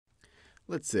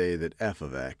let's say that f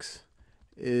of x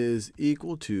is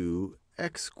equal to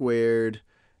x squared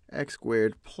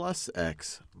plus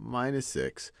x minus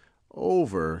 6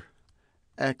 over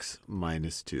x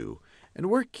minus 2. And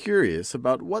we're curious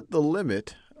about what the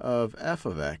limit of f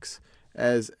of x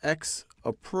as x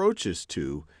approaches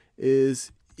 2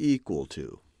 is equal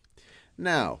to.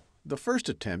 Now, the first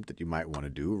attempt that you might want to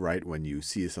do right when you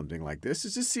see something like this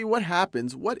is to see what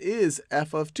happens. What is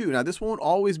f of 2? Now, this won't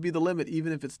always be the limit,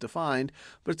 even if it's defined,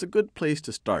 but it's a good place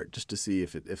to start just to see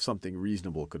if something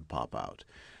reasonable could pop out.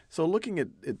 So looking at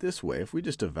it this way, if we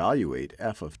just evaluate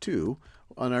f of 2,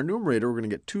 on our numerator, we're going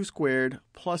to get 2 squared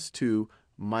plus 2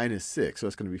 minus 6. So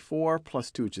that's going to be 4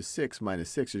 plus 2, which is 6, minus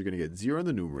 6. You're going to get 0 in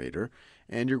the numerator,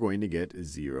 and you're going to get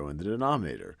 0 in the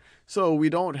denominator. So we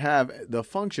don't have, the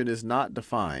function is not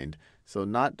defined, so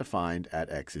not defined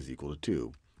at x is equal to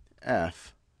 2.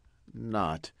 F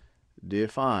not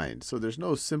defined. So there's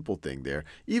no simple thing there.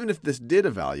 Even if this did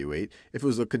evaluate, if it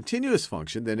was a continuous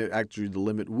function, then actually the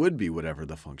limit would be whatever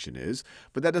the function is.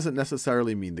 But that doesn't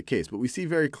necessarily mean the case. But we see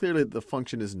very clearly that the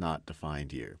function is not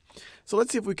defined here. So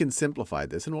let's see if we can simplify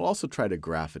this, and we'll also try to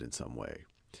graph it in some way.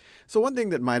 So one thing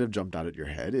that might have jumped out at your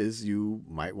head is you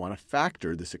might want to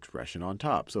factor this expression on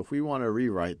top. So if we want to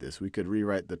rewrite this, we could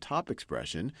rewrite the top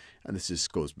expression, and this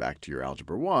just goes back to your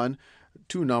Algebra 1.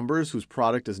 Two numbers whose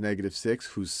product is -6,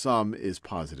 whose sum is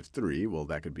 +3. Well,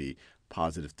 that could be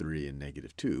 +3 and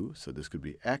 -2. So this could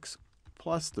be x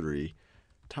plus 3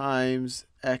 times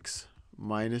x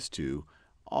minus 2,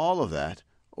 all of that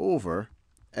over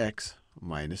x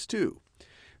minus 2.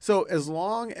 So as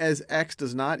long as x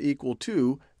does not equal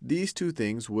 2, these two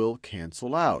things will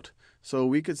cancel out. So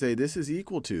we could say this is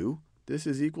equal to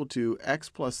x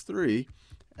plus 3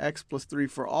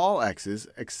 for all x's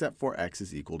except for x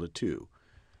is equal to 2,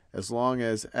 as long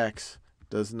as x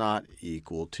does not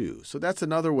equal 2. So that's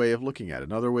another way of looking at it.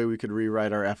 Another way we could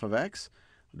rewrite our f of x,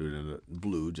 I'll do it in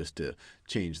blue just to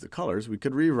change the colors. We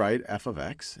could rewrite f of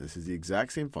x. This is the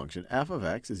exact same function. F of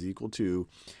x is equal to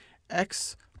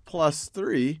x plus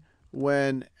 3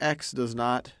 when x does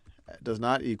not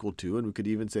equal 2. And we could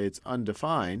even say it's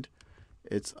undefined.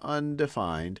 It's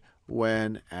undefined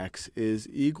when x is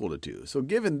equal to 2. So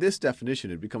given this definition,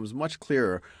 it becomes much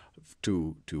clearer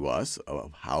to us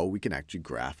of how we can actually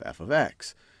graph f of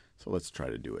x. So let's try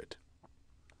to do it.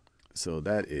 So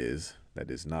that is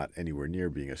not anywhere near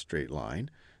being a straight line.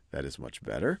 That is much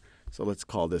better. So let's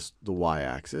call this the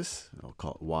y-axis. I'll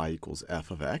call it y equals f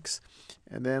of x.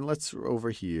 And then let's,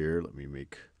 over here, let me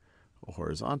make a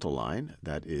horizontal line.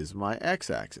 That is my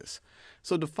x-axis.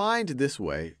 So defined this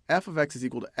way, f of x is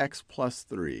equal to x plus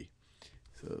 3.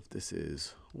 So if this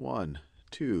is 1,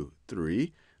 2,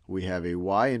 3, we have a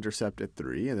y-intercept at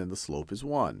 3, and then the slope is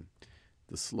 1.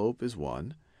 The slope is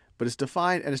 1. But it's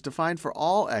defined, and it's defined for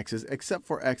all x's except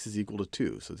for x is equal to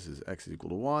 2. So this is x is equal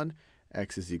to 1,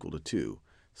 x is equal to 2.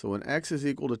 So when x is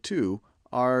equal to 2,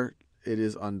 it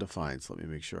is undefined. So let me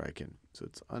make sure I can. So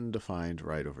it's undefined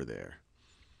right over there.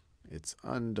 It's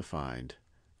undefined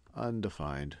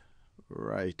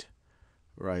right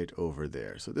over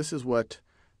there. So this is what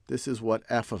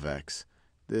f of x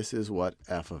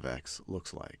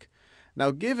looks like.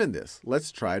 Now, given this,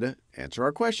 let's try to answer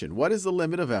our question. What is the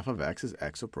limit of f of x as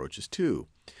x approaches 2?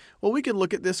 Well, we can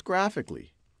look at this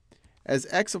graphically. As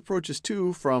x approaches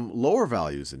 2 from lower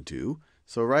values than 2,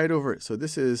 so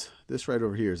this right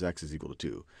over here is x is equal to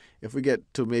 2. If we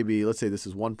get to maybe, let's say this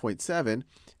is 1.7,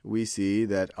 we see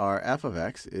that our f of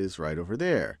x is right over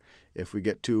there. If we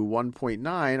get to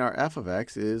 1.9, our f of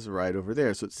x is right over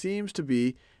there. So it seems to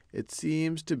be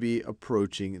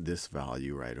approaching this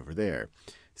value right over there.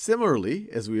 Similarly,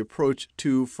 as we approach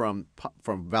 2 from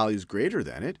values greater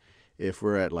than it, if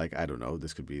we're at, like, I don't know,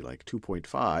 this could be like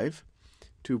 2.5.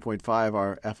 2.5,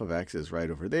 our f of x is right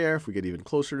over there. If we get even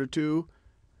closer to 2,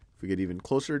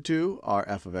 our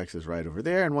f of x is right over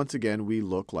there. And once again, we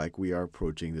look like we are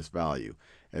approaching this value.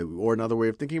 Or another way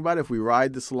of thinking about it, if we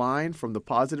ride this line from the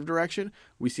positive direction,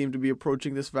 we seem to be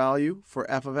approaching this value for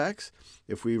f of x.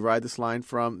 If we ride this line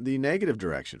from the negative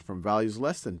direction, from values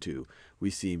less than 2, we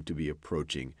seem to be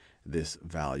approaching this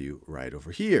value right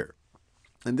over here.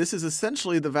 And this is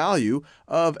essentially the value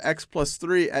of x plus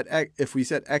 3 at x, if we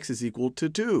set x is equal to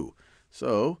 2.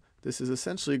 So this is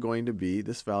essentially going to be,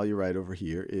 this value right over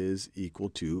here is equal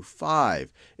to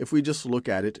 5. If we just look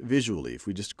at it visually, if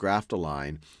we just graphed a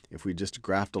line,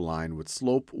 with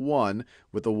slope 1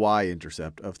 with a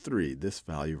y-intercept of 3, this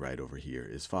value right over here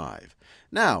is 5.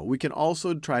 Now, we can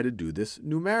also try to do this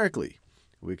numerically.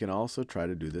 So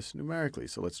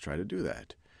let's try to do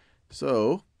that.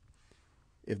 So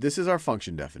if this is our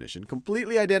function definition,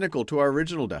 completely identical to our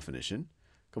original definition,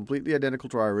 completely identical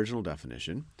to our original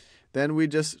definition. Then we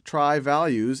just try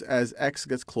values as x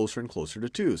gets closer and closer to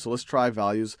 2. So let's try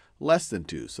values less than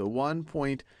 2. So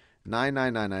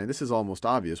 1.9999, this is almost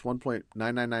obvious,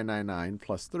 1.99999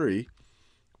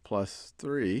 plus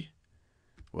 3,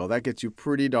 well, that gets you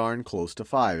pretty darn close to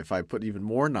 5. If I put even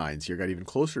more 9s here, got even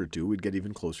closer to 2, we'd get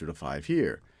even closer to 5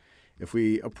 here. If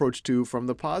we approach 2 from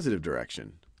the positive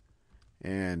direction,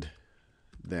 and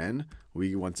then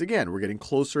once again, we're getting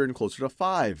closer and closer to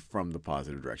 5 from the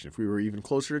positive direction. If we were even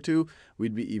closer to 2,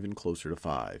 we'd be even closer to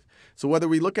 5. So whether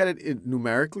we look at it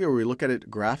numerically or we look at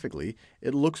it graphically,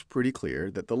 it looks pretty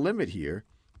clear that the limit here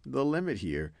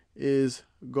is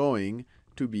going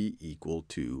to be equal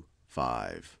to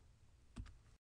 5.